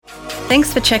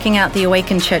Thanks for checking out the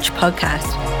Awaken Church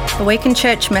podcast. Awaken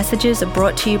Church messages are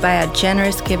brought to you by our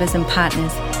generous givers and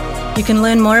partners. You can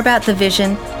learn more about the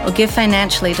vision or give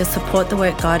financially to support the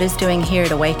work God is doing here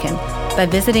at Awaken by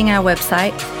visiting our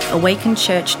website,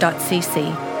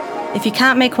 awakenchurch.cc. If you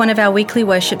can't make one of our weekly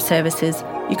worship services,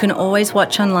 you can always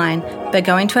watch online by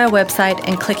going to our website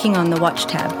and clicking on the Watch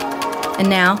tab. And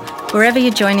now, wherever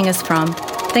you're joining us from,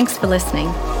 thanks for listening,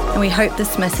 and we hope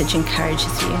this message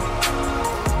encourages you.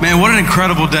 Man, what an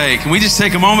incredible day. Can we just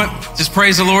take a moment, just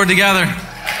praise the Lord together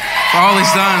for all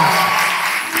He's done?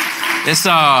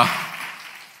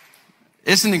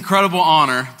 It's an incredible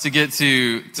honor to get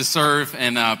to serve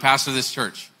and pastor this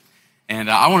church. And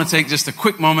I want to take just a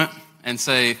quick moment and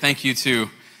say thank you to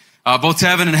both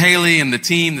Tevin and Haley and the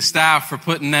team, the staff for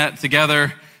putting that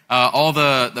together, all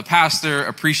the pastor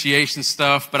appreciation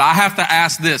stuff. But I have to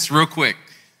ask this real quick.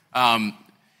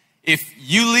 If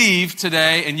you leave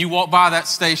today and you walk by that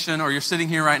station, or you're sitting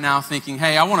here right now thinking,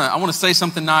 hey, I want to say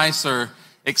something nice or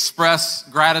express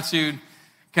gratitude,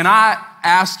 can I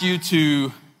ask you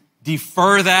to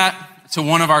defer that to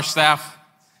one of our staff,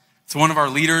 to one of our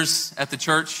leaders at the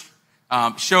church?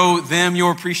 Show them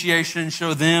your appreciation,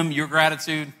 show them your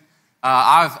gratitude.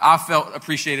 I've felt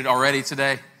appreciated already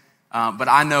today, but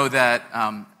I know that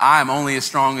I am only as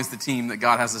strong as the team that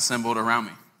God has assembled around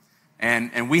me.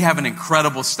 And we have an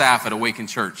incredible staff at Awaken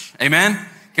Church. Amen?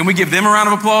 Can we give them a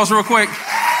round of applause real quick?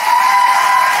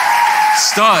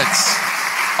 Studs.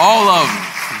 All of them.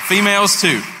 Females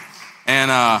too. And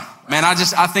man,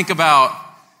 I think about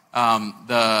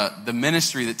the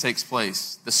ministry that takes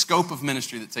place, the scope of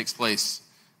ministry that takes place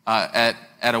at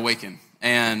Awaken.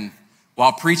 And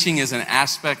while preaching is an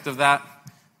aspect of that,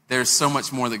 there's so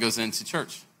much more that goes into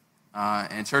church.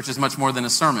 And church is much more than a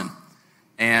sermon.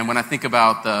 And when I think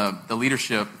about the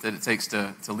leadership that it takes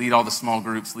to lead all the small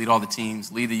groups, lead all the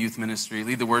teams, lead the youth ministry,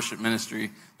 lead the worship ministry,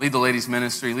 lead the ladies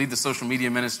ministry, lead the social media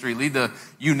ministry, lead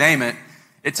you name it,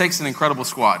 it takes an incredible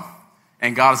squad.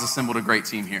 And God has assembled a great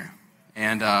team here.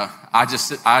 And I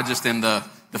just am the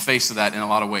face of that in a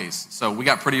lot of ways. So we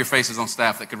got prettier faces on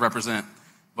staff that could represent,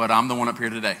 but I'm the one up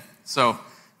here today. So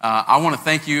I want to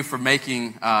thank you for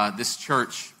making this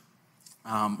church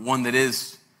one that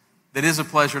is a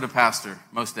pleasure to pastor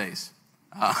most days.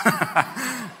 And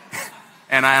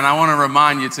I want to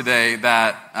remind you today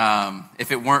that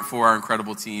if it weren't for our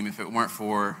incredible team, if it weren't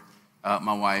for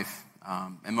my wife,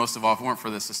 and most of all, if it weren't for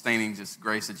the sustaining just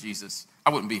grace of Jesus, I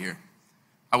wouldn't be here.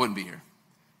 I wouldn't be here.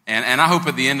 And I hope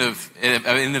at the end of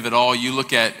it all, you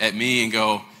look at me and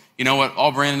go, you know what?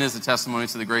 All Brandon is a testimony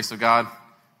to the grace of God,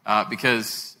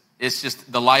 because it's just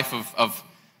the life of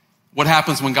what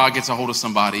happens when God gets a hold of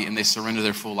somebody and they surrender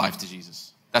their full life to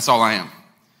Jesus. That's all I am.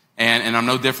 And I'm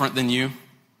no different than you.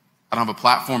 I don't have a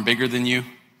platform bigger than you.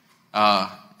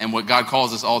 And what God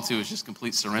calls us all to is just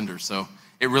complete surrender. So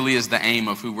it really is the aim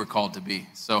of who we're called to be.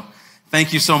 So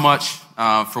thank you so much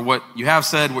for what you have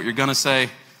said, what you're going to say.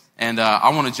 And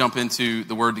I want to jump into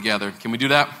the word together. Can we do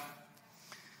that?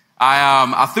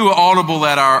 I threw an audible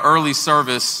at our early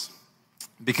service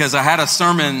because I had a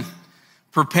sermon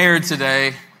prepared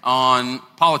today on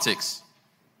politics.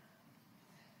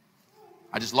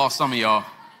 I just lost some of y'all.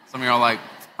 Some of y'all are like,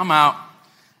 I'm out.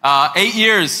 8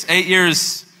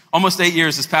 years, almost 8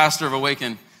 years as pastor of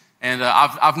Awaken. And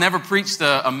I've never preached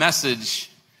a message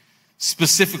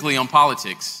specifically on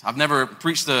politics. I've never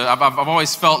preached I've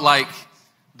always felt like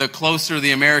the closer the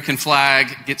American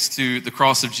flag gets to the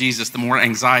cross of Jesus, the more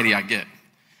anxiety I get.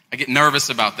 I get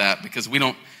nervous about that because we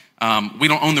don't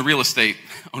own the real estate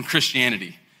on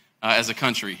Christianity as a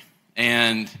country.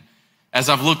 And as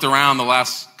I've looked around the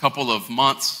last couple of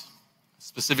months,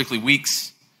 specifically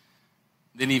weeks,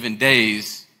 then even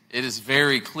days, it is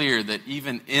very clear that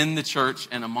even in the church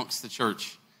and amongst the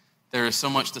church, there is so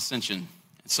much dissension,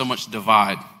 and so much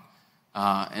divide,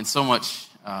 and so much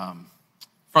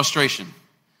frustration.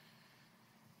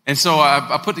 And so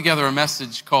I put together a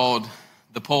message called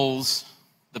The Polls,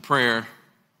 the Prayer,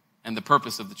 and the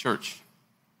Purpose of the Church.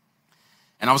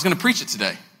 And I was going to preach it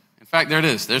today. In fact, there it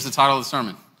is. There's the title of the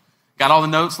sermon. Got all the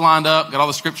notes lined up, got all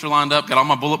the scripture lined up, got all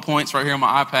my bullet points right here on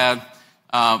my iPad.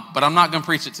 But I'm not going to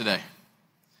preach it today.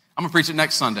 I'm going to preach it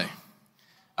next Sunday.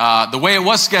 The way it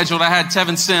was scheduled, I had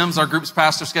Tevin Sims, our group's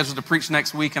pastor, scheduled to preach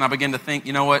next week. And I began to think,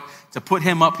 you know what? To put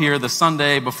him up here the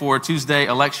Sunday before Tuesday,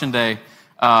 election day,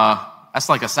 that's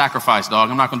like a sacrifice, dog.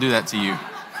 I'm not going to do that to you.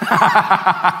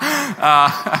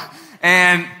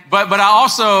 But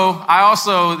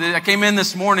I came in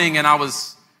this morning and I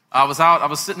was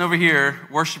sitting over here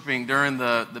worshiping during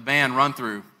the band run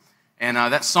through, and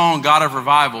that song "God of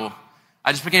Revival"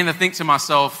 I just began to think to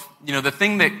myself, the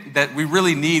thing that we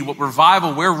really need, where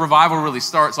revival really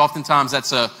starts, oftentimes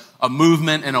that's a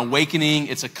movement, an awakening.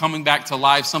 It's a coming back to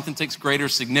life. Something takes greater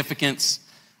significance.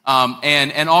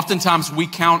 And oftentimes we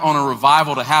count on a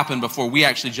revival to happen before we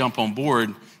actually jump on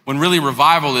board, when really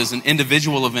revival is an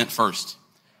individual event first.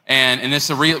 And it's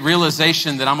a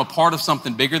realization that I'm a part of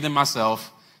something bigger than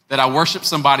myself, that I worship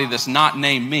somebody that's not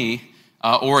named me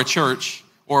or a church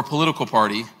or a political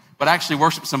party, but actually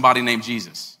worship somebody named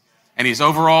Jesus. And he's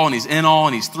over all, and he's in all,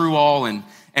 and he's through all. And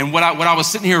what I was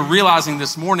sitting here realizing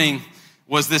this morning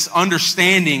was this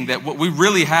understanding that what we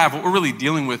really have, what we're really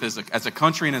dealing with as a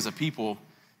country and as a people,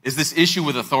 is this issue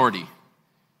with authority.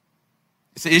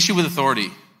 It's an issue with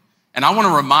authority. And I want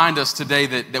to remind us today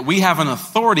that we have an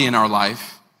authority in our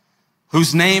life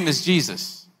whose name is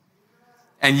Jesus.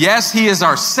 And yes, he is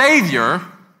our Savior,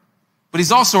 but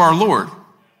he's also our Lord.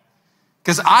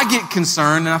 Because I get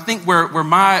concerned, and I think where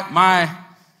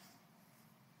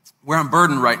I'm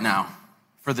burdened right now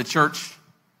for the church,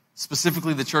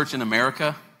 specifically the church in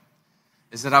America,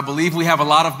 is that I believe we have a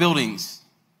lot of buildings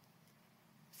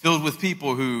filled with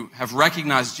people who have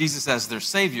recognized Jesus as their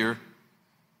Savior,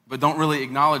 but don't really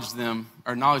acknowledge him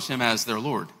as their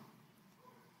Lord.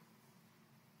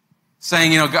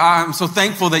 Saying, God, I'm so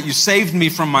thankful that you saved me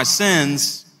from my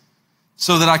sins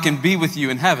so that I can be with you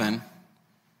in heaven,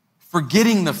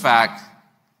 forgetting the fact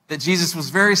that Jesus was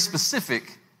very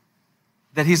specific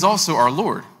that he's also our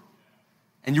Lord.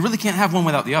 And you really can't have one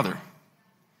without the other.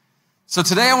 So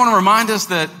today I want to remind us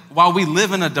that while we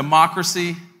live in a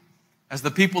democracy, as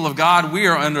the people of God, we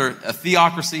are under a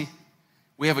theocracy.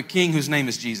 We have a king whose name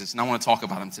is Jesus, and I want to talk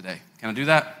about him today. Can I do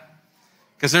that?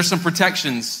 Because there's some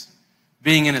protections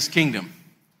being in his kingdom.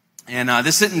 And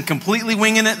this isn't completely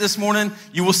winging it this morning.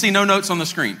 You will see no notes on the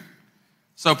screen.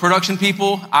 So production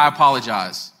people, I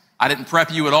apologize. I didn't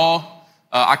prep you at all.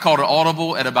 I called it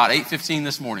audible at about 8:15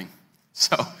 this morning.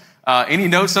 So any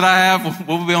notes that I have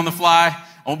will be on the fly.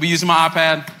 I won't be using my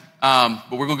iPad,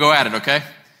 but we're going to go at it, okay?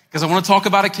 Because I want to talk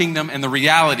about a kingdom and the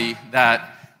reality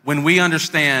that when we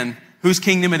understand whose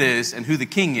kingdom it is and who the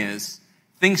king is,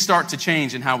 things start to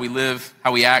change in how we live,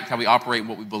 how we act, how we operate,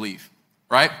 what we believe,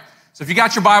 right? So if you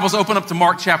got your Bibles, open up to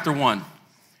Mark chapter 1.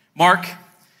 Mark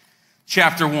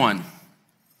chapter 1.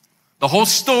 The whole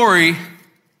story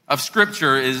of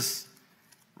Scripture is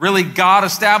really God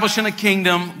establishing a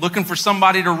kingdom, looking for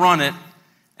somebody to run it,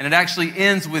 and it actually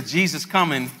ends with Jesus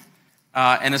coming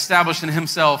and establishing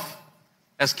himself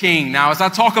as king. Now, as I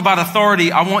talk about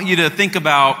authority, I want you to think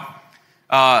about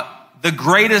the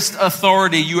greatest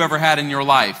authority you ever had in your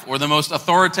life, or the most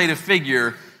authoritative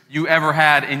figure you ever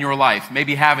had in your life,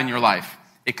 maybe have in your life.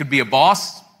 It could be a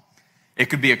boss.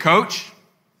 It could be a coach.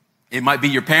 It might be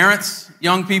your parents,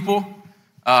 young people.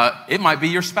 It might be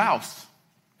your spouse.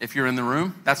 If you're in the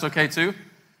room, that's okay too.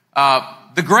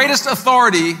 The greatest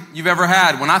authority you've ever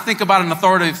had. When I think about an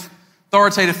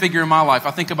authoritative figure in my life,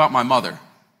 I think about my mother.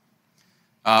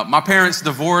 My parents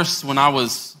divorced when I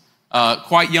was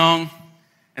quite young,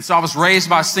 and so I was raised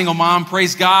by a single mom.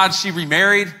 Praise God, she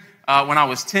remarried when I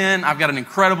was 10. I've got an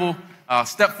incredible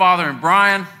stepfather in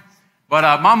Brian.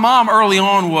 But my mom early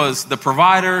on was the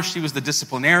provider. She was the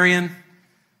disciplinarian.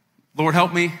 Lord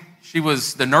help me. She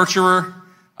was the nurturer.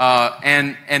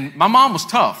 And my mom was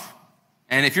tough.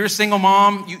 And if you're a single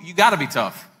mom, you got to be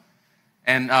tough.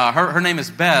 And her name is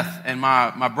Beth, and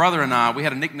my brother and I, we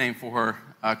had a nickname for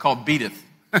her called Beateth.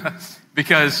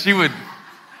 Because she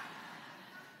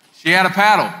had a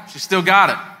paddle. She still got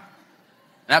it.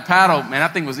 That paddle, man,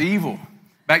 that thing was evil.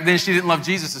 Back then, she didn't love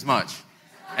Jesus as much.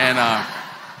 And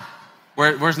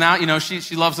whereas now,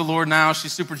 she loves the Lord now.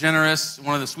 She's super generous,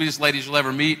 one of the sweetest ladies you'll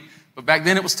ever meet. But back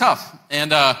then, it was tough.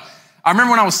 And I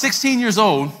remember when I was 16 years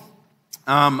old,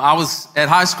 I was at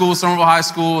high school, Somerville High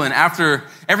School, and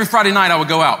every Friday night, I would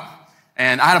go out.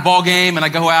 And I had a ball game, and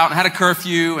I'd go out, and I had a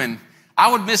curfew, and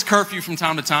I would miss curfew from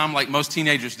time to time, like most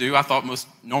teenagers do. I thought most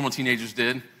normal teenagers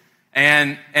did.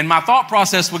 And my thought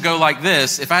process would go like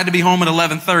this. If I had to be home at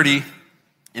 11:30,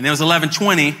 and it was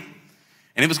 11:20,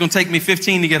 and it was going to take me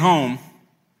 15 to get home,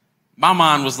 my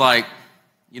mind was like,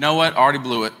 you know what? I already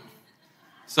blew it.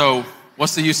 So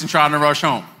what's the use in trying to rush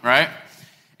home, right?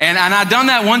 And I'd done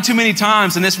that one too many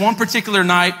times. And this one particular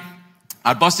night,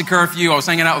 I busted curfew. I was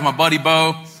hanging out with my buddy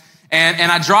Bo,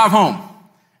 and I drive home.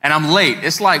 And I'm late.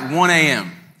 It's like 1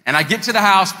 a.m. And I get to the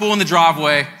house, pull in the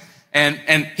driveway, and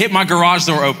hit my garage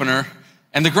door opener,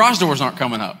 and the garage doors aren't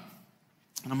coming up.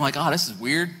 And I'm like, oh, this is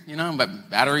weird,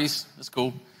 but batteries, that's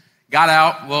cool. Got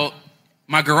out. Well,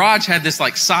 my garage had this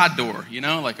like side door,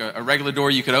 like a regular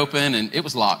door you could open, and it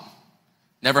was locked.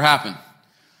 Never happened.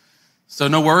 So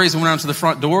no worries, I went out to the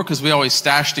front door because we always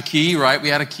stashed a key, right? We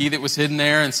had a key that was hidden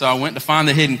there, and so I went to find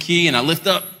the hidden key, and I lift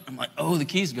up. I'm like, oh, the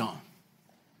key's gone.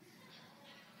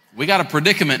 We got a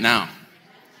predicament now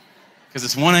because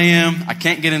it's 1 a.m., I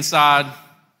can't get inside.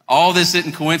 All this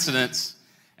isn't coincidence,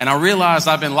 and I realized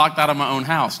I've been locked out of my own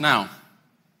house. Now,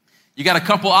 you got a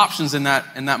couple options in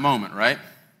that moment, right?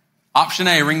 Option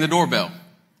A, ring the doorbell.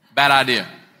 Bad idea.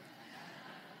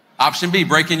 Option B,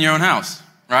 break in your own house,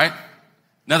 right?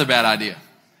 Another bad idea.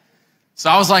 So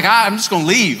I was like, I'm just going to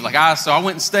leave. So I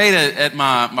went and stayed at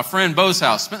my friend Bo's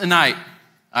house, spent the night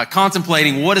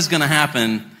contemplating what is going to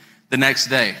happen the next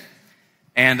day.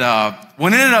 And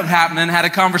what ended up happening, had a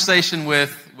conversation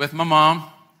with my mom.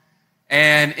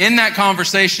 And in that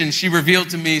conversation, she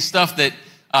revealed to me stuff that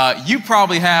you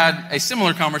probably had a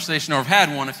similar conversation or have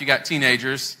had one if you got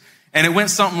teenagers. And it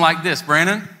went something like this: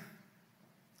 Brandon,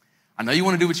 I know you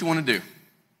want to do what you want to do,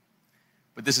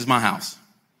 but this is my house.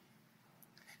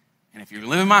 And if you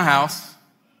live in my house,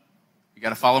 you got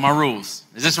to follow my rules.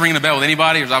 Is this ringing a bell with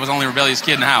anybody, or was I the only rebellious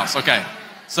kid in the house? Okay.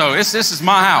 So this is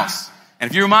my house.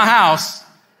 And if you're in my house,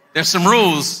 there's some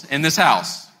rules in this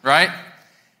house, right?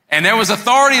 And there was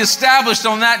authority established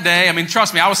on that day. I mean,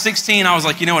 trust me, I was 16. I was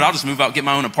like, you know what? I'll just move out, get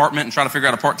my own apartment, and try to figure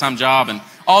out a part-time job and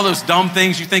all those dumb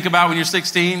things you think about when you're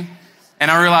 16.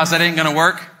 And I realized that ain't going to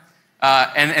work.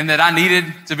 And that I needed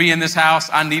to be in this house.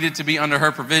 I needed to be under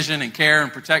her provision and care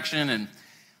and protection. And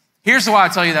here's why I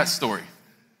tell you that story.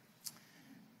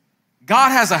 God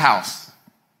has a house,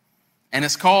 and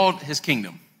it's called his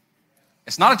kingdom.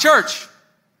 It's not a church.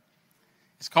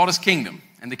 It's called his kingdom,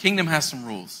 and the kingdom has some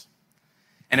rules.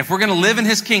 And if we're going to live in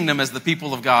his kingdom as the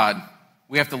people of God,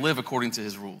 we have to live according to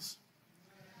his rules.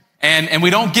 And we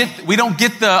don't get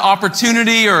the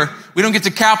opportunity, or we don't get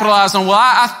to capitalize on, well,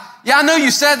 I know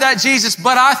you said that, Jesus,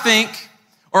 but I think,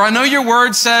 or I know your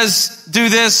word says do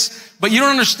this, but you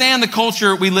don't understand the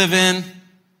culture we live in.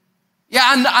 Yeah,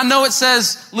 I know it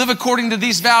says live according to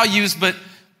these values, but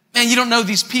man, you don't know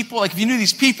these people. Like if you knew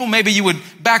these people, maybe you would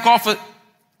back off it.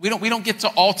 We don't get to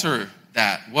alter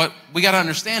that. What we got to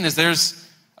understand is there's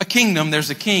a kingdom,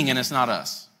 there's a king, and it's not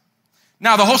us.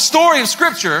 Now, the whole story of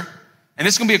Scripture, and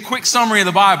it's going to be a quick summary of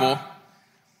the Bible,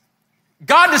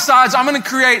 God decides I'm going to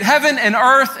create heaven and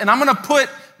earth, and I'm going to put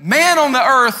man on the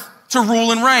earth to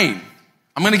rule and reign.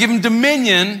 I'm going to give him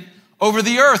dominion over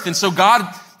the earth. And so God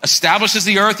establishes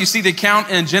the earth. You see the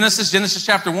account in Genesis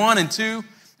chapter 1 and 2.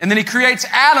 And then he creates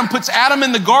Adam, puts Adam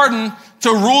in the garden to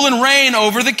rule and reign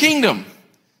over the kingdom.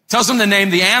 Tells him to name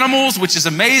the animals, which is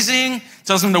amazing.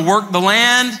 Tells him to work the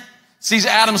land. Sees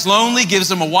Adam's lonely,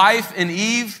 gives him a wife in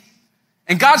Eve.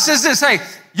 And God says this, hey,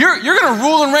 you're going to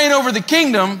rule and reign over the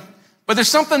kingdom, but there's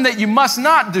something that you must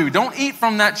not do. Don't eat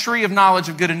from that tree of knowledge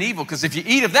of good and evil, because if you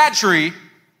eat of that tree,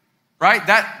 right,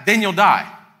 then you'll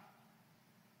die.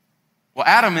 Well,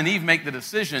 Adam and Eve make the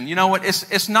decision, you know what,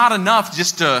 it's not enough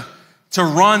just to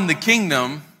run the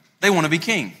kingdom. They want to be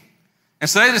king. And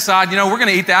so they decide, we're going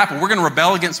to eat the apple. We're going to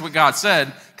rebel against what God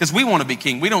said because we want to be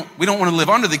king. We don't want to live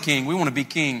under the king. We want to be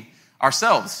king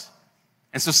ourselves.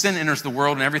 And so sin enters the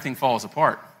world and everything falls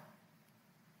apart.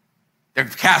 They're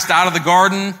cast out of the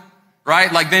garden,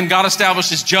 right? Like then God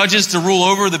establishes judges to rule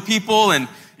over the people, and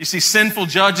you see sinful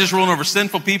judges ruling over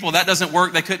sinful people. That doesn't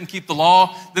work. They couldn't keep the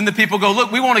law. Then the people go,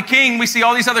 look, we want a king. We see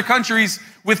all these other countries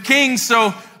with kings,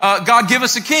 so God give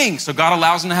us a king. So God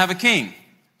allows them to have a king.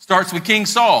 Starts with King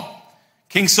Saul.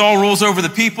 King Saul rules over the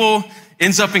people,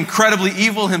 ends up incredibly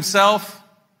evil himself.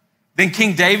 Then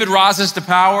King David rises to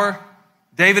power.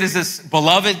 David is this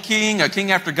beloved king, a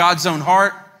king after God's own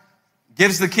heart.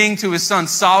 Gives the king to his son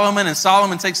Solomon, and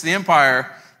Solomon takes the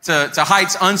empire to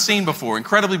heights unseen before.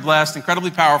 Incredibly blessed,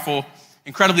 incredibly powerful,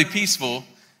 incredibly peaceful,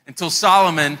 until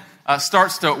Solomon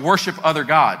starts to worship other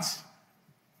gods.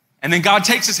 And then God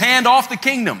takes his hand off the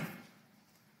kingdom.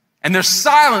 And there's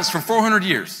silence for 400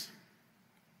 years.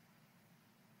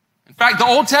 In fact, the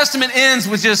Old Testament ends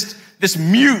with just this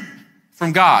mute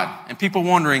from God, and people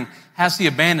wondering, has he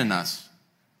abandoned us?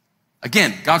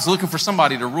 Again, God's looking for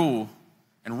somebody to rule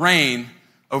and reign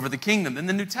over the kingdom. Then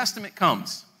the New Testament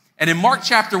comes. And in Mark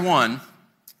chapter 1,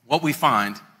 what we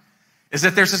find is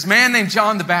that there's this man named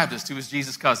John the Baptist who was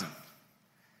Jesus' cousin.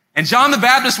 And John the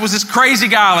Baptist was this crazy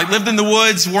guy, lived in the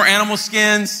woods, wore animal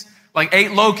skins,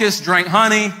 ate locusts, drank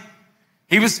honey.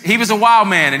 He was a wild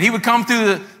man, and he would come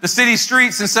through the city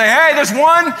streets and say, hey, there's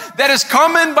one that is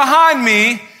coming behind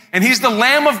me, and he's the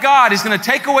Lamb of God. He's going to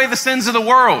take away the sins of the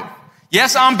world.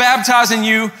 Yes, I'm baptizing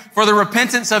you for the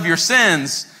repentance of your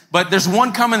sins, but there's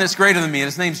one coming that's greater than me, and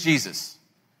his name's Jesus.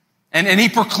 And he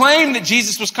proclaimed that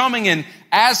Jesus was coming, and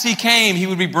as he came, he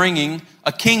would be bringing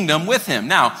a kingdom with him.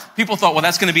 Now, people thought, well,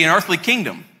 that's going to be an earthly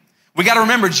kingdom. We got to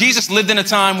remember, Jesus lived in a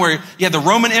time where you had the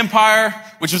Roman Empire,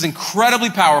 which was incredibly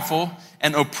powerful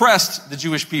and oppressed the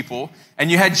Jewish people. And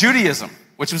you had Judaism,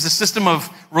 which was a system of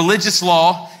religious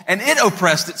law, and it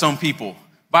oppressed its own people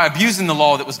by abusing the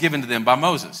law that was given to them by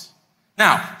Moses.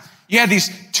 Now, you had these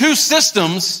two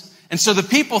systems, and so the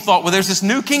people thought, well, there's this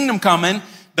new kingdom coming.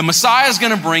 The Messiah is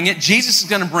going to bring it. Jesus is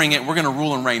going to bring it. We're going to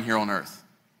rule and reign here on earth.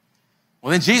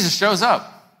 Well, then Jesus shows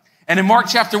up. And in Mark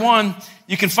chapter 1,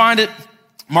 you can find it.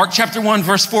 Mark chapter 1,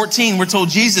 verse 14, we're told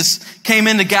Jesus came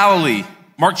into Galilee.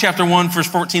 Mark chapter 1, verse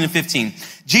 14 and 15.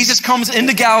 Jesus comes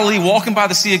into Galilee, walking by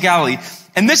the Sea of Galilee.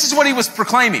 And this is what he was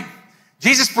proclaiming.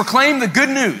 Jesus proclaimed the good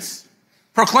news.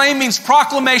 Proclaim means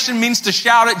proclamation, means to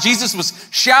shout it. Jesus was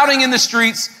shouting in the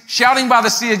streets, shouting by the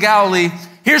Sea of Galilee.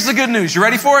 Here's the good news. You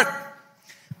ready for it?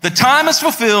 The time is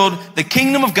fulfilled. The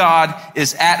kingdom of God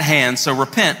is at hand. So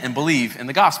repent and believe in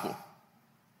the gospel.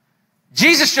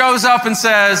 Jesus shows up and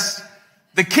says,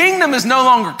 the kingdom is no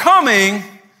longer coming.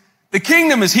 The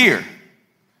kingdom is here.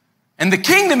 And the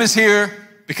kingdom is here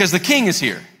because the king is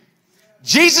here.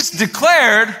 Jesus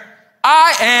declared,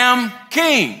 I am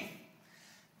king.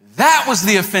 That was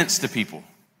the offense to people.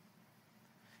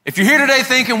 If you're here today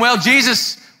thinking, well,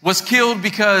 Jesus was killed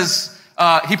because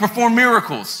he performed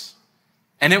miracles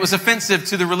and it was offensive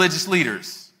to the religious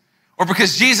leaders, or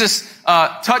because Jesus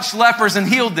touched lepers and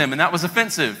healed them and that was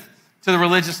offensive to the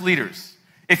religious leaders.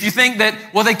 If you think that,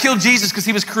 well, they killed Jesus because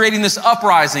he was creating this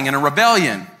uprising and a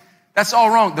rebellion, that's all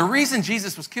wrong. The reason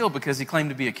Jesus was killed because he claimed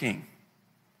to be a king.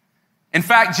 In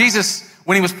fact, Jesus,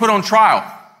 when he was put on trial,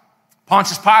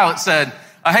 Pontius Pilate said,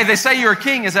 hey, they say you're a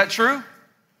king. Is that true?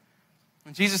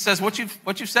 And Jesus says, what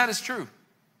you've said is true.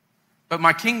 But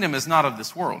my kingdom is not of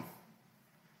this world.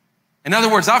 In other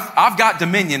words, I've got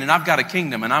dominion and I've got a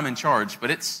kingdom and I'm in charge,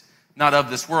 but it's not of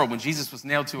this world. When Jesus was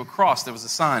nailed to a cross, there was a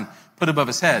sign put above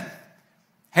his head.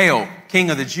 Hail, King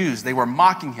of the Jews. They were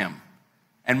mocking him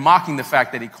and mocking the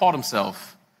fact that he called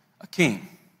himself a king.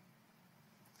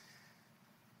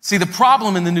 See, the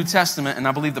problem in the New Testament, and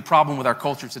I believe the problem with our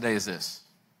culture today is this.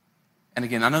 And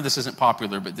again, I know this isn't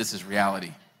popular, but this is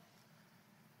reality.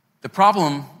 The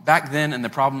problem back then and the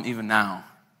problem even now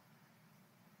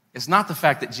is not the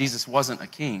fact that Jesus wasn't a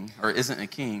king or isn't a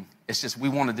king. It's just we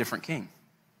want a different king.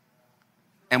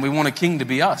 And we want a king to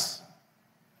be us.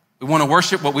 We want to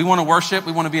worship what we want to worship.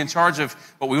 We want to be in charge of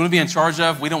what we want to be in charge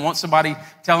of. We don't want somebody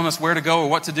telling us where to go or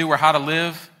what to do or how to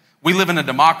live. We live in a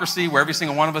democracy where every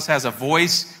single one of us has a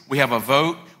voice. We have a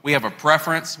vote. We have a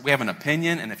preference. We have an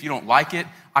opinion. And if you don't like it,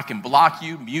 I can block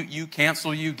you, mute you,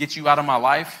 cancel you, get you out of my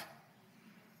life.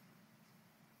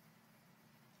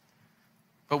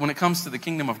 But when it comes to the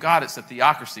kingdom of God, it's a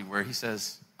theocracy where he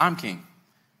says, I'm king.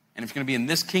 And if you're going to be in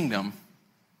this kingdom,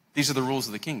 these are the rules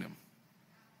of the kingdom.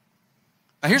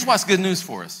 Now, here's why it's good news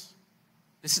for us.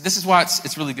 This is why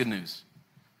it's really good news.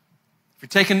 If you're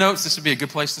taking notes, this would be a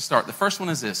good place to start. The first one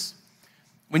is this.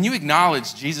 When you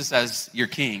acknowledge Jesus as your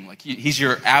king, like he's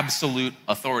your absolute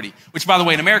authority, which, by the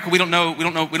way, in America, we don't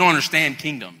understand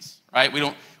kingdoms, right? We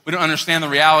don't understand the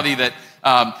reality that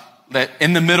that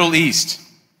in the Middle East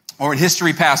or in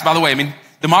history past, by the way, I mean,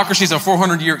 democracy is a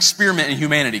 400-year experiment in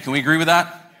humanity. Can we agree with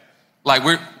that? Like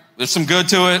there's some good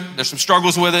to it. There's some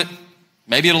struggles with it.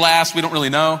 Maybe it'll last. We don't really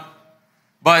know.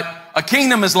 But a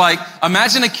kingdom is like,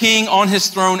 imagine a king on his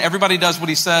throne. Everybody does what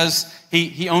he says.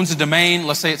 He owns a domain.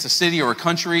 Let's say it's a city or a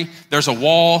country. There's a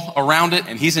wall around it,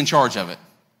 and he's in charge of it.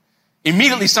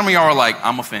 Immediately, some of y'all are like,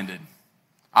 I'm offended.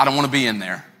 I don't want to be in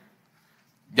there.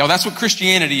 Yo, that's what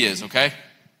Christianity is, okay?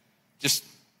 Just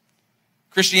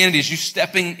Christianity is you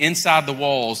stepping inside the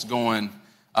walls going,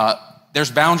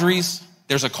 there's boundaries.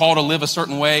 There's a call to live a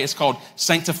certain way. It's called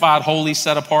sanctified, holy,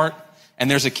 set apart. And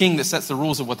there's a king that sets the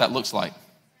rules of what that looks like.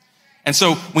 And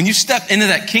so when you step into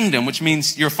that kingdom, which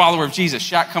means you're a follower of Jesus,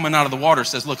 Shaq coming out of the water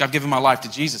says, look, I've given my life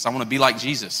to Jesus. I want to be like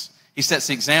Jesus. He sets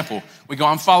the example. We go,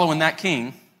 I'm following that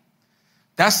king.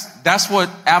 That's what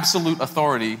absolute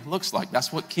authority looks like.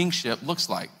 That's what kingship looks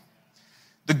like.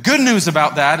 The good news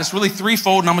about that is really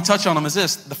threefold, and I'm going to touch on them, is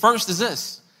this. The first is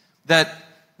this, that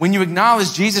when you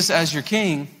acknowledge Jesus as your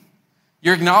king,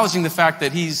 you're acknowledging the fact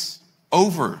that he's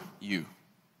over you.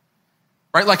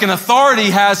 Right? Like an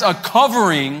authority has a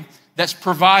covering that's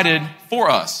provided for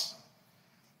us.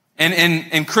 And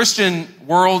in Christian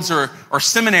worlds or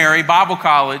seminary, Bible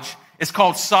college, it's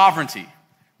called sovereignty.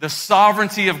 The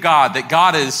sovereignty of God, that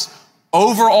God is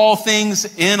over all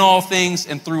things, in all things,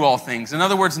 and through all things. In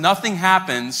other words, nothing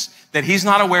happens that he's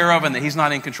not aware of and that he's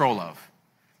not in control of.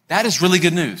 That is really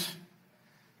good news.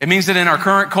 It means that in our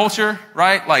current culture,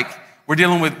 right, like we're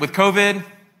dealing with COVID,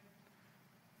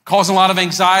 causing a lot of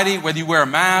anxiety, whether you wear a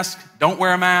mask, don't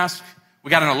wear a mask, We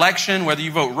got an election, whether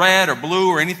you vote red or blue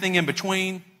or anything in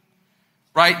between,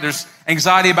 right? There's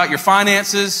anxiety about your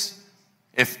finances.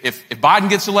 If Biden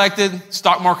gets elected,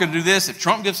 stock market will do this. If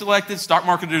Trump gets elected, stock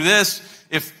market will do this.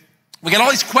 We got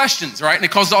all these questions, right? And it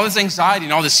causes all this anxiety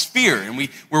and all this fear, and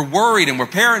we're worried and we're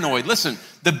paranoid. Listen,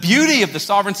 the beauty of the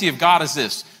sovereignty of God is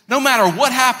this. No matter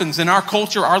what happens in our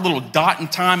culture, our little dot in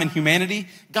time in humanity,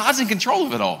 God's in control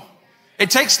of it all. It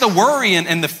takes the worry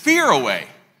and the fear away.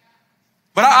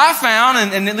 But I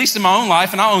found, and at least in my own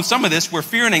life, and I own some of this, where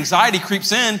fear and anxiety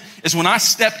creeps in is when I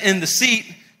step in the seat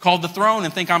called the throne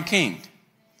and think I'm king.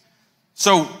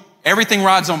 So everything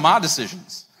rides on my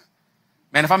decisions.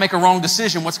 Man, if I make a wrong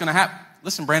decision, what's going to happen?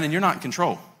 Listen, Brandon, you're not in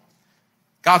control.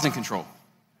 God's in control.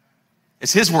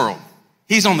 It's his world.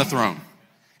 He's on the throne.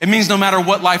 It means no matter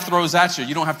what life throws at you,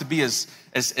 you don't have to be as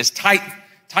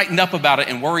tightened up about it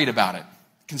and worried about it,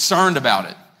 concerned about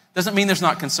it. Doesn't mean there's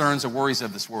not concerns or worries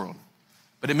of this world.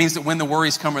 But it means that when the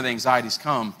worries come or the anxieties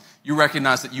come, you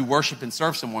recognize that you worship and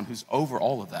serve someone who's over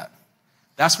all of that.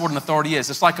 That's what an authority is.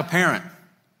 It's like a parent.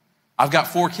 I've got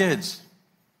 4 kids.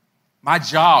 My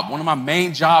job, one of my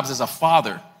main jobs as a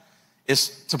father, is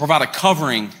to provide a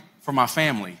covering for my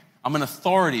family. I'm an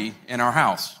authority in our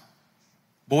house.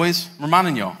 Boys, I'm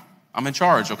reminding y'all, I'm in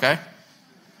charge, okay?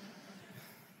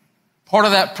 Part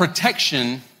of that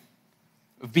protection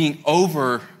of being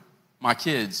over my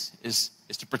kids is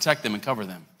to protect them and cover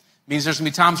them. It means there's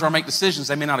going to be times where I make decisions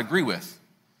they may not agree with.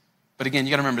 But again, you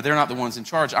got to remember, they're not the ones in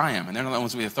charge, I am. And they're not the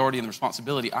ones with the authority and the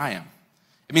responsibility, I am.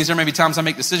 It means there may be times I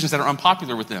make decisions that are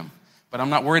unpopular with them. But I'm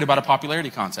not worried about a popularity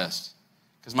contest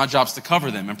because my job's to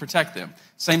cover them and protect them.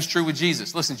 Same's true with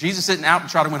Jesus. Listen, Jesus isn't out to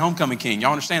try to win homecoming king.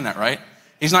 Y'all understand that, right?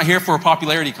 He's not here for a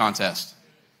popularity contest.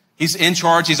 He's in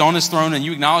charge. He's on his throne, and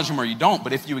you acknowledge him or you don't.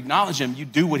 But if you acknowledge him, you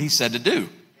do what he said to do.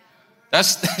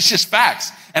 That's just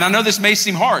facts. And I know this may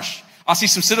seem harsh. I see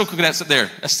some Citadel cadets up there.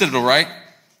 That's Citadel, right?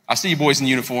 I see you boys in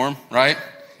uniform, right?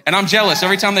 And I'm jealous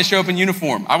every time they show up in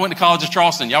uniform. I went to college at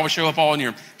Charleston. Y'all would show up all in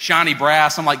your shiny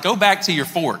brass. I'm like, go back to your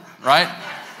fort, right?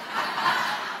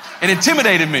 It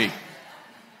intimidated me.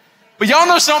 But y'all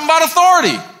know something about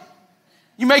authority.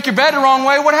 You make your bed the wrong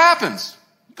way, what happens?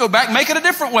 You go back, make it a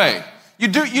different way. You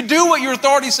do what your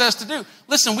authority says to do.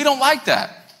 Listen, we don't like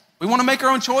that. We want to make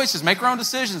our own choices, make our own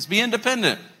decisions, be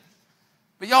independent.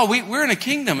 But y'all, we're in a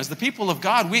kingdom. As the people of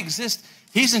God, we exist.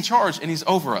 He's in charge and he's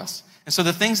over us. And so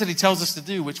the things that he tells us to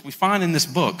do, which we find in this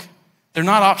book, they're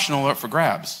not optional or up for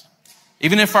grabs.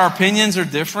 Even if our opinions are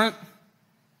different,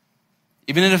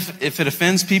 even if it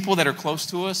offends people that are close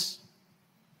to us.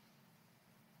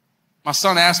 My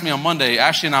son asked me on Monday,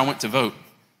 Ashley and I went to vote,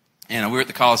 and we were at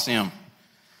the Coliseum.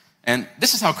 And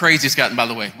this is how crazy it's gotten, by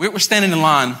the way. We're standing in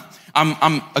line.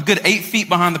 I'm a good 8 feet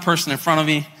behind the person in front of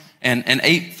me and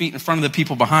 8 feet in front of the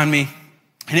people behind me.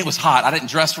 And it was hot. I didn't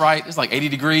dress right. It was like 80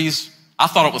 degrees. I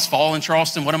thought it was fall in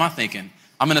Charleston. What am I thinking?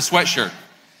 I'm in a sweatshirt.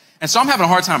 And so I'm having a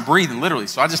hard time breathing, literally.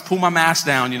 So I just pull my mask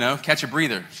down, catch a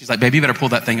breather. She's like, baby, you better pull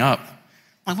that thing up.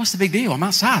 I'm like, what's the big deal? I'm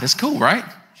outside. It's cool, right?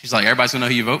 She's like, everybody's going to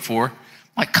know who you vote for. I'm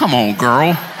like, come on,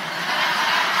 girl.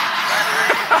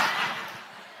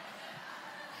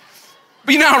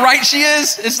 But you know how right she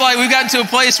is? It's like we've gotten to a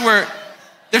place where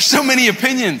there's so many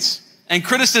opinions and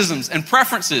criticisms and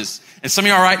preferences. And some of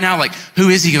y'all right now like, who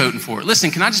is he voting for? Listen,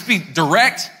 can I just be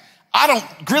direct? I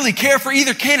don't really care for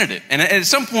either candidate. And at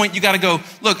some point, you got to go,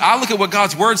 look, I look at what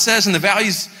God's word says and the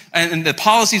values and the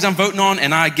policies I'm voting on,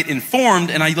 and I get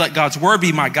informed and I let God's word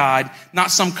be my guide,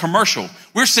 not some commercial.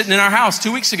 We're sitting in our house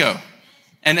 2 weeks ago,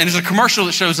 and there's a commercial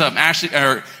that shows up.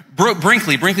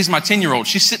 Brinkley's my 10-year-old.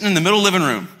 She's sitting in the middle living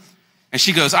room, and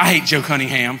she goes, I hate Joe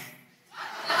Cunningham.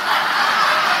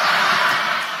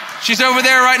 She's over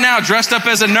there right now dressed up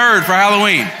as a nerd for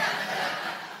Halloween.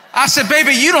 I said,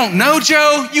 baby, you don't know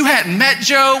Joe? You hadn't met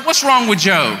Joe? What's wrong with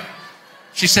Joe?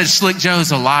 She said, Slick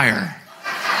Joe's a liar.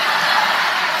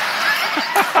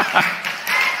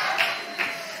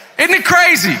 Isn't it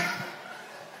crazy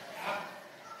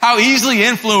how easily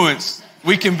influenced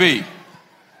we can be?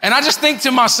 And I just think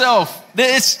to myself,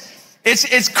 that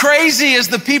it's crazy as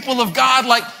the people of God,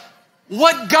 like,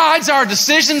 what guides our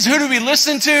decisions? Who do we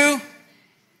listen to?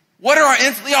 What are our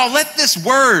influence? Y'all, let this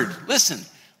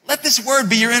word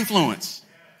be your influence.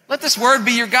 Let this word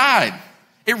be your guide.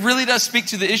 It really does speak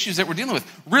to the issues that we're dealing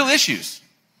with. Real issues,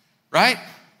 right?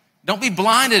 Don't be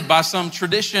blinded by some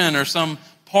tradition or some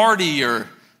party or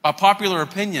by popular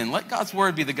opinion. Let God's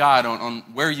word be the guide on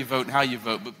where you vote and how you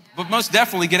vote. But most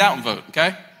definitely get out and vote,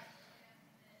 okay?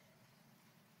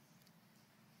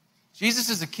 Jesus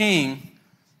is a king,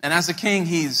 and as a king,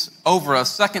 he's over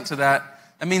us. Second to that,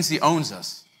 that means he owns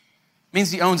us. It means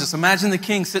he owns us. Imagine the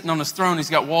king sitting on his throne. He's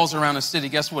got walls around his city.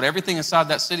 Guess what? Everything inside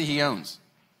that city he owns.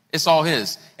 It's all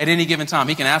his. At any given time,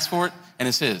 he can ask for it, and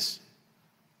it's his.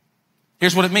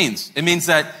 Here's what it means. It means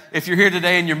that if you're here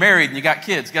today and you're married and you got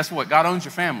kids, guess what? God owns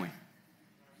your family.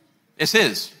 It's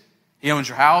his. He owns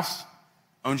your house,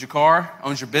 owns your car,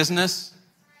 owns your business,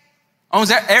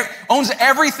 owns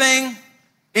everything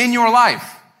in your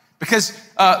life. Because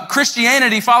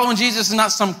Christianity, following Jesus, is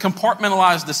not some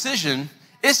compartmentalized decision.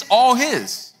 It's all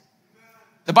his.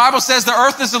 The Bible says the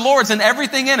earth is the Lord's and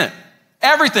everything in it.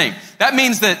 Everything. That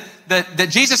means that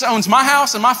Jesus owns my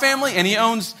house and my family, and he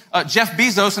owns Jeff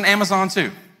Bezos and Amazon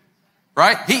too.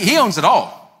 Right? He owns it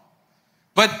all.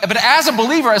 But as a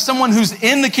believer, as someone who's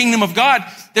in the kingdom of God,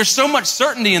 there's so much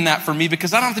certainty in that for me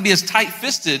because I don't have to be as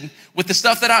tight-fisted with the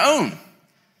stuff that I own.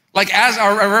 Like as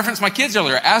I referenced my kids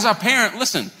earlier, as a parent,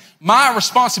 listen, my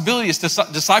responsibility is to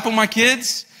disciple my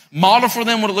kids, model for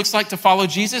them what it looks like to follow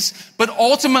Jesus, but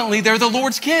ultimately they're the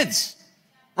Lord's kids,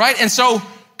 right? And so,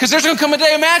 because there's going to come a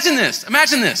day, imagine this.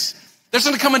 There's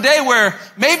going to come a day where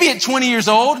maybe at 20 years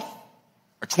old,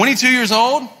 or 22 years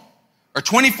old, or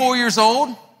 24 years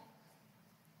old,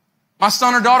 my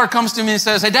son or daughter comes to me and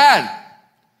says, hey, Dad,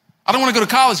 I don't want to go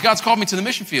to college. God's called me to the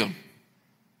mission field.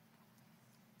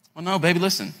 Well, no, baby,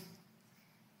 listen.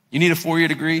 You need a 4-year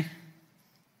degree. If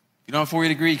you don't have a 4-year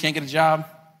degree, you can't get a job.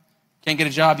 Can't get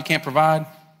a job, you can't provide.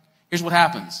 Here's what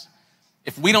happens.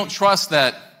 If we don't trust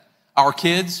that our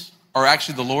kids are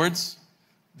actually the Lord's,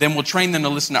 then we'll train them to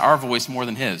listen to our voice more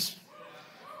than his.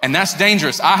 And that's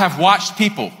dangerous. I have watched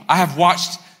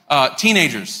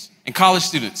teenagers and college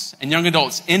students and young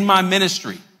adults in my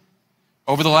ministry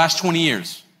over the last 20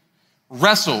 years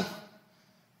wrestle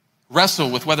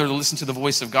with whether to listen to the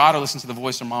voice of God or listen to the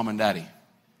voice of mom and daddy.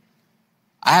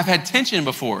 I have had tension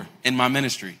before in my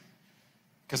ministry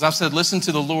because I've said, listen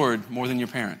to the Lord more than your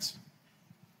parents.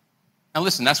 Now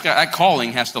listen, that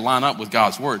calling has to line up with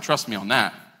God's word. Trust me on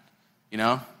that. You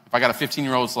know, if I got a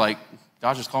 15-year-old that's like,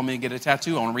 God just called me to get a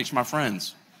tattoo, I want to reach my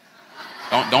friends.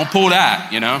 Don't pull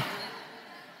that, you know.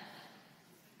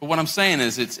 But what I'm saying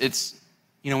is it's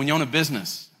when you own a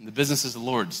business and the business is the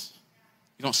Lord's,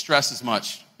 you don't stress as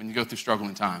much when you go through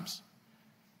struggling times.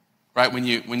 Right? When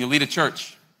you lead a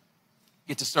church, you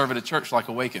get to serve at a church like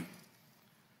AWAKEN.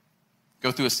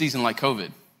 Go through a season like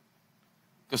COVID.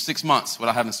 Go 6 months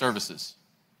without having services.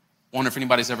 Wonder if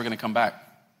anybody's ever going to come back.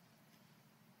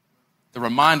 The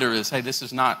reminder is, hey, this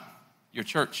is not your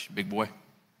church, big boy.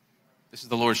 This is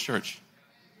the Lord's church.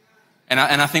 And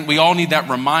I think we all need that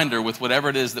reminder with whatever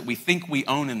it is that we think we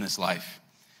own in this life.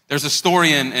 There's a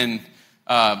story in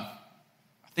I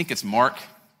think it's Mark,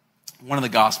 one of the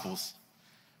Gospels,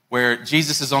 where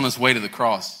Jesus is on his way to the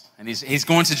cross. And he's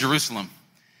going to Jerusalem.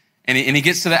 And he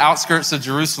gets to the outskirts of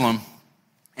Jerusalem.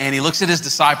 And he looks at his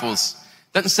disciples.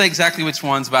 Doesn't say exactly which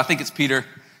ones, but I think it's Peter.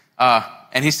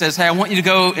 And he says, hey, I want you to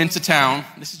go into town.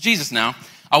 This is Jesus now.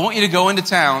 I want you to go into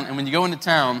town. And when you go into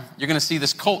town, you're going to see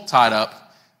this colt tied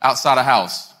up outside a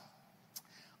house.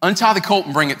 Untie the colt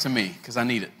and bring it to me because I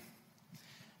need it.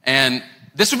 And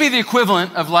this would be the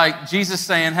equivalent of like Jesus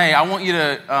saying, hey, I want you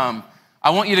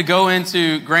to go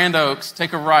into Grand Oaks,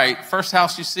 take a right. First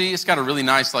house you see, it's got a really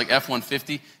nice like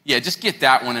F-150. Yeah, just get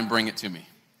that one and bring it to me.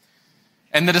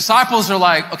 And the disciples are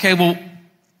like, okay, well,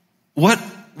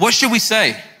 what should we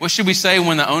say? What should we say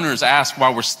when the owners ask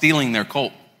why we're stealing their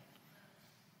colt?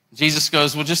 Jesus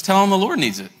goes, well, just tell them the Lord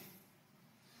needs it.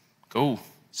 Cool.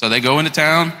 So they go into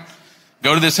town,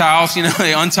 go to this house,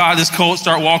 they untie this colt,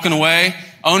 start walking away.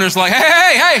 Owner's like,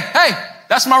 hey,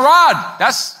 that's my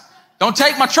rod. Don't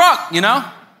take my truck, And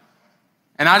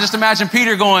I just imagine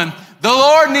Peter going, the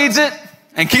Lord needs it,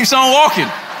 and keeps on walking.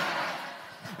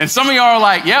 And some of y'all are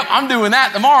like, yep, I'm doing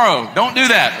that tomorrow. Don't do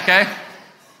that, okay?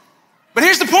 But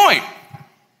here's the point.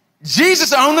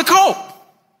 Jesus owned the colt.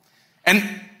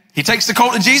 And he takes the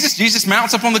colt to Jesus. Jesus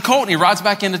mounts up on the colt and he rides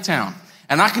back into town.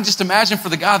 And I can just imagine for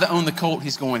the guy that owned the colt,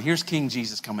 he's going, here's King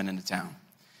Jesus coming into town.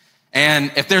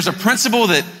 And if there's a principle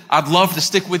that I'd love to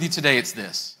stick with you today, it's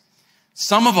this.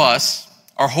 Some of us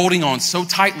are holding on so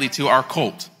tightly to our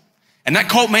colt. And that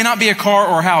colt may not be a car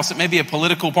or a house. It may be a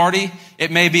political party.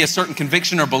 It may be a certain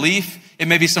conviction or belief. It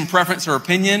may be some preference or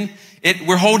opinion.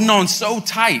 We're holding on so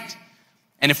tight.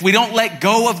 And if we don't let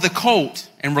go of the colt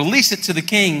and release it to the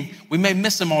King, we may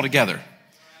miss him altogether.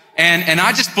 And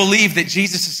I just believe that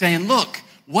Jesus is saying, look,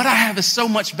 what I have is so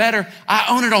much better. I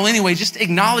own it all anyway. Just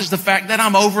acknowledge the fact that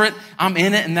I'm over it, I'm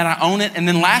in it, and that I own it. And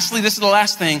then lastly, this is the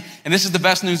last thing, and this is the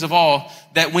best news of all,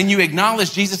 that when you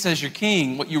acknowledge Jesus as your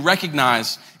King, what you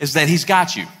recognize is that he's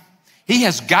got you. He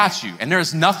has got you. And there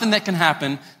is nothing that can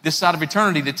happen this side of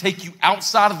eternity to take you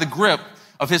outside of the grip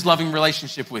of his loving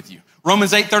relationship with you.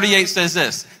 Romans 8:38 says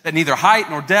this, that neither height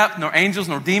nor depth, nor angels,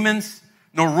 nor demons,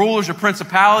 nor rulers or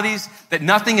principalities, that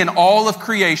nothing in all of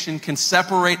creation can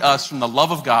separate us from the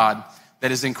love of God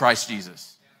that is in Christ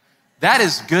Jesus. That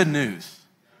is good news.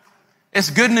 It's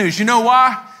good news. You know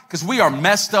why? Because we are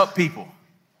messed up people.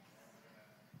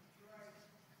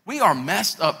 We are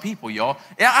messed up people, y'all.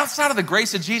 Outside of the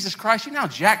grace of Jesus Christ, you know how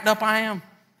jacked up I am?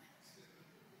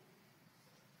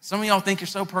 Some of y'all think you're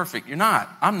so perfect. You're not.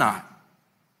 I'm not.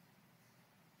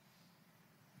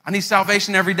 I need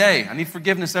salvation every day. I need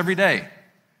forgiveness every day.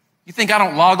 You think I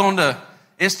don't log on to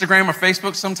Instagram or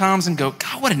Facebook sometimes and go,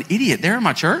 God, what an idiot. They're in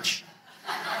my church?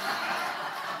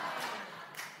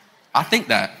 I think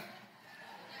that.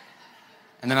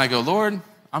 And then I go, Lord,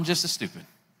 I'm just as stupid.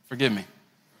 Forgive me.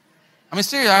 I mean,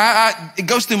 seriously, it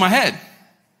goes through my head.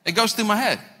 It goes through my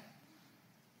head.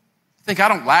 I think I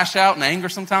don't lash out in anger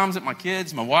sometimes at my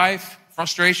kids, my wife,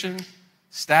 frustration,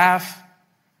 staff.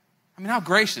 I mean, how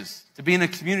gracious to be in a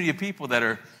community of people that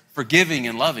are forgiving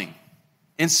and loving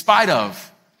in spite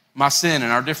of my sin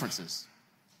and our differences.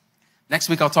 Next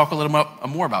week, I'll talk a little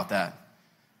more about that.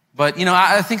 But, you know,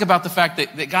 I think about the fact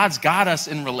that God's got us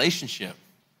in relationship,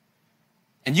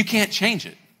 and you can't change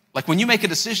it. Like when you make a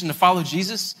decision to follow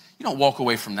Jesus, you don't walk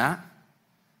away from that,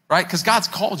 right? Because God's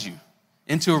called you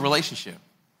into a relationship,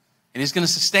 and he's going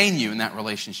to sustain you in that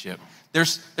relationship.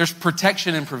 There's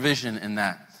protection and provision in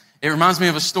that. It reminds me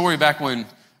of a story back when it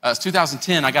was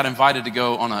 2010, I got invited to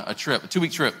go on a trip, a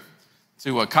 2-week trip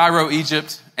to Cairo,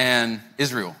 Egypt, and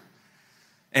Israel.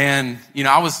 And, you know,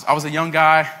 I was a young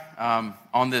guy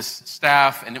on this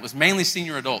staff, and it was mainly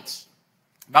senior adults,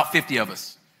 about 50 of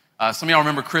us. Some of y'all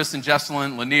remember Chris and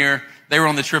Jesselyn, Lanier. They were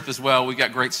on the trip as well. We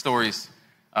got great stories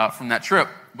from that trip.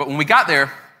 But when we got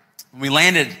there, we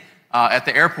landed at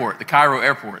the airport, the Cairo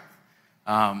airport.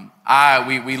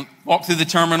 We walked through the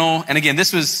terminal, and again,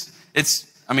 it's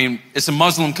a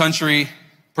Muslim country,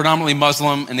 predominantly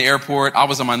Muslim in the airport. I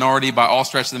was a minority by all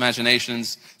stretch of the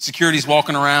imaginations. Security's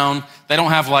walking around. They don't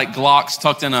have like Glocks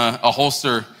tucked in a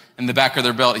holster in the back of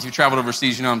their belt. If you've traveled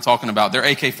overseas, you know what I'm talking about. They're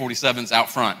AK-47s out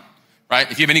front, right?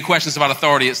 If you have any questions about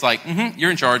authority, it's like, you're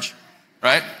in charge,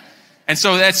 right? And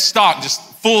so that's stock, just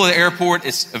full of the airport.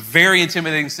 It's a very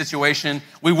intimidating situation.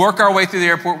 We work our way through the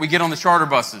airport. We get on the charter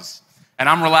buses, and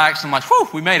I'm relaxed. I'm like, whew,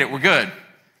 we made it. We're good,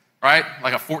 right?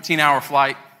 Like a 14-hour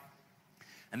flight.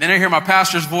 And then I hear my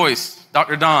pastor's voice,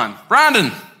 Dr. Don,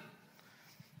 Brandon,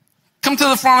 come to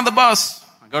the front of the bus.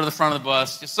 I go to the front of the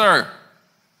bus. Yes, sir.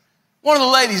 One of the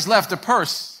ladies left a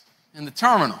purse in the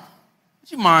terminal.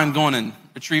 Would you mind going and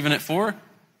retrieving it for her?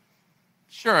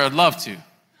 Sure, I'd love to.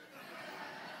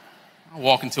 I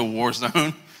walk into a war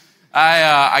zone.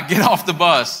 I get off the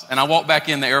bus, and I walk back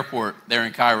in the airport there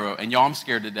in Cairo, and y'all, I'm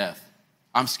scared to death.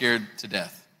 I'm scared to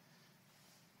death.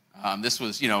 This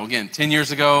was, again, 10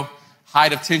 years ago,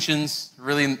 height of tensions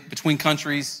really between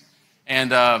countries.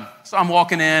 And so I'm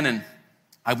walking in, and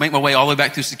I make my way all the way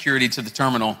back through security to the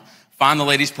terminal, find the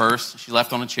lady's purse. She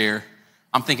left on a chair.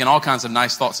 I'm thinking all kinds of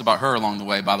nice thoughts about her along the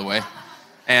way, by the way.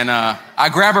 And I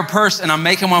grab her purse, and I'm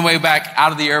making my way back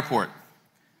out of the airport.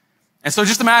 And so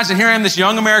just imagine, here I am, this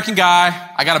young American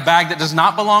guy. I got a bag that does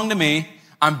not belong to me.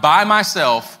 I'm by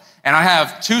myself, and I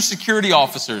have 2 security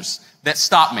officers that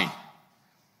stop me.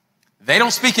 They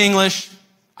don't speak English.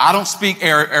 I don't speak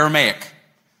Aramaic.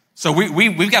 So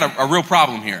we've got a real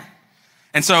problem here.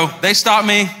 And so they stop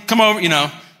me, come over,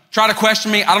 try to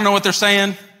question me. I don't know what they're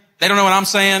saying. They don't know what I'm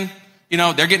saying.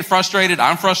 They're getting frustrated.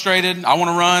 I'm frustrated. I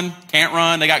want to run, can't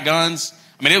run. They got guns.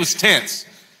 I mean, it was tense.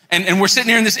 And we're sitting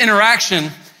here in this interaction,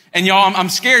 and y'all, I'm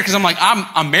scared because I'm like,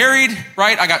 I'm married,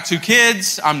 right? I got 2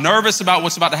 kids. I'm nervous about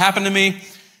what's about to happen to me.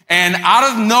 And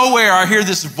out of nowhere, I hear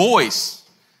this voice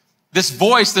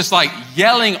that's like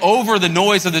yelling over the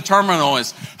noise of the terminal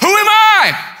is, who am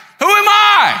I? Who am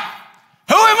I?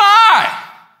 Who am I?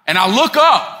 And I look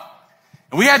up,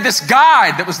 and we had this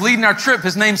guide that was leading our trip.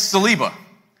 His name's Saliba.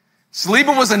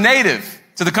 Saliba was a native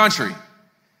to the country.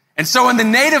 And so in the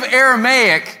native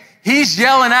Aramaic, he's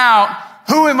yelling out,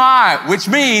 who am I? Which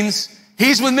means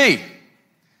he's with me.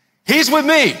 He's with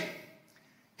me.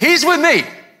 He's with me.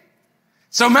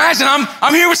 So imagine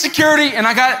I'm here with security, and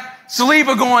I got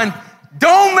Saliba going,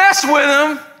 don't mess with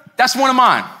him. That's one of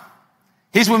mine.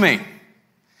 He's with me.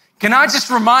 Can I just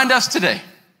remind us today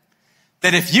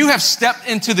that if you have stepped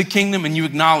into the kingdom and you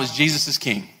acknowledge Jesus is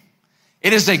king,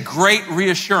 it is a great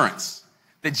reassurance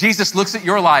that Jesus looks at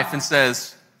your life and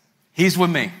says, he's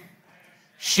with me.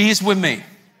 She's with me.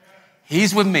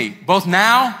 He's with me, both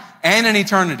now and in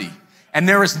eternity. And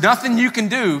there is nothing you can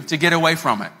do to get away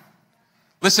from it.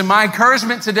 Listen, my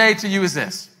encouragement today to you is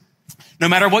this. No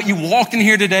matter what you walked in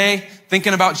here today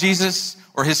thinking about Jesus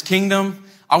or his kingdom,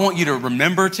 I want you to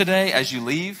remember today as you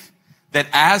leave that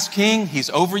as king, he's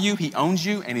over you, he owns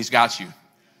you, and he's got you.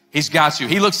 He's got you.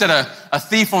 He looks at a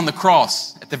thief on the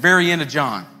cross at the very end of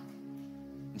John.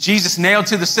 Jesus nailed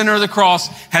to the center of the cross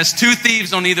has two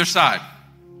thieves on either side.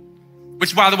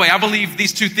 Which, by the way, I believe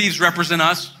these two thieves represent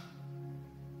us.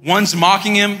 One's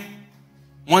mocking him.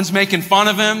 One's making fun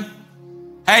of him.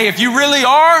 Hey, if you really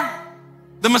are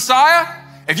the Messiah,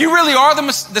 if you really are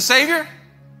the Savior,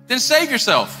 then save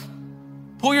yourself.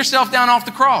 Pull yourself down off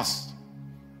the cross.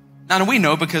 Now, we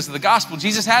know because of the gospel,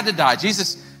 Jesus had to die.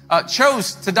 Jesus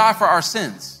chose to die for our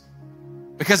sins.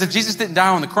 Because if Jesus didn't die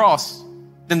on the cross,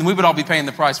 then we would all be paying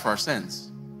the price for our sins.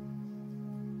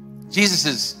 Jesus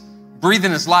is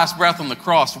breathing his last breath on the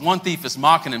cross. One thief is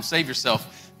mocking him, save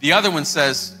yourself. The other one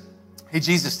says, hey,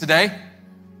 Jesus, today,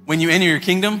 when you enter your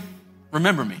kingdom,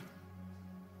 remember me.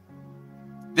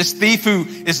 This thief who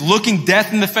is looking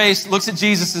death in the face looks at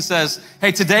Jesus and says,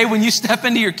 hey, today when you step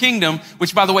into your kingdom,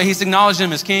 which by the way, he's acknowledged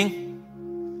him as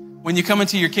king, when you come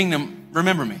into your kingdom,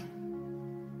 remember me.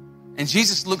 And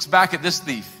Jesus looks back at this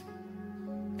thief.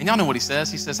 And y'all know what he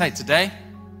says. He says, hey, today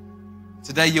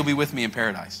you'll be with me in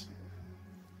paradise.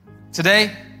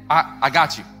 Today, I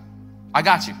got you. I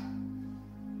got you.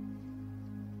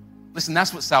 Listen,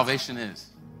 that's what salvation is.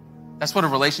 That's what a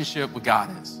relationship with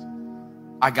God is.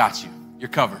 I got you. You're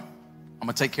covered. I'm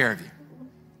going to take care of you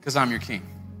because I'm your king.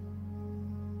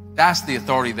 That's the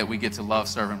authority that we get to love,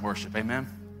 serve, and worship. Amen?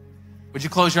 Would you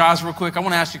close your eyes real quick? I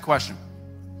want to ask you a question.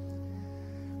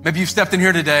 Maybe you've stepped in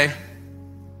here today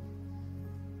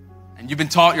and you've been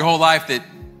taught your whole life that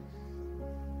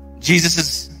Jesus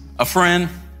is a friend,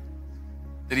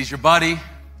 that he's your buddy,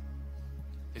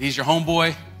 that he's your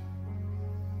homeboy,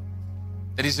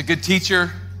 that he's a good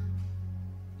teacher,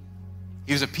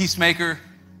 he was a peacemaker.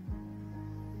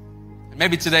 And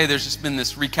maybe today there's just been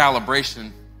this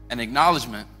recalibration and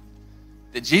acknowledgement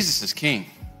that Jesus is king.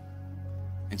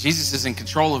 And Jesus is in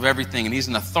control of everything, and he's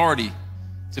an authority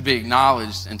to be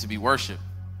acknowledged and to be worshiped.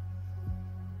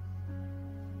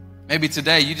 Maybe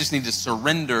today you just need to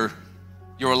surrender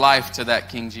your life to that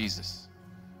King Jesus.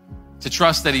 To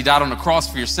trust that he died on the cross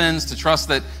for your sins, to trust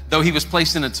that though he was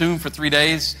placed in a tomb for 3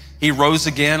 days, he rose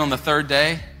again on the third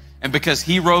day. And because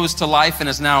he rose to life and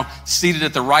is now seated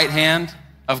at the right hand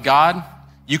of God,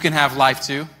 you can have life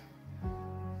too.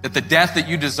 That the death that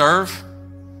you deserve,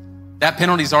 that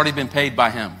penalty's already been paid by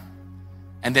him.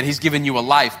 And that he's given you a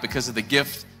life because of the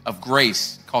gift of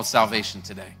grace called salvation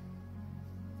today.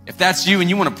 If that's you and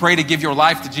you want to pray to give your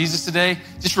life to Jesus today,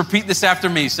 just repeat this after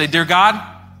me. Say, dear God,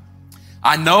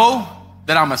 I know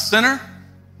that I'm a sinner,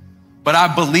 but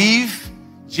I believe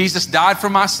Jesus died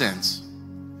for my sins.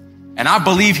 And I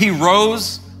believe he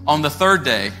rose on the third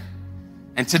day.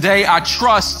 And today I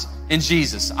trust in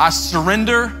Jesus. I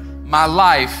surrender my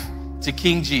life to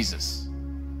King Jesus.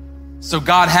 So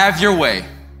God, have your way.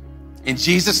 In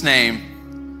Jesus'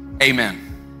 name, amen.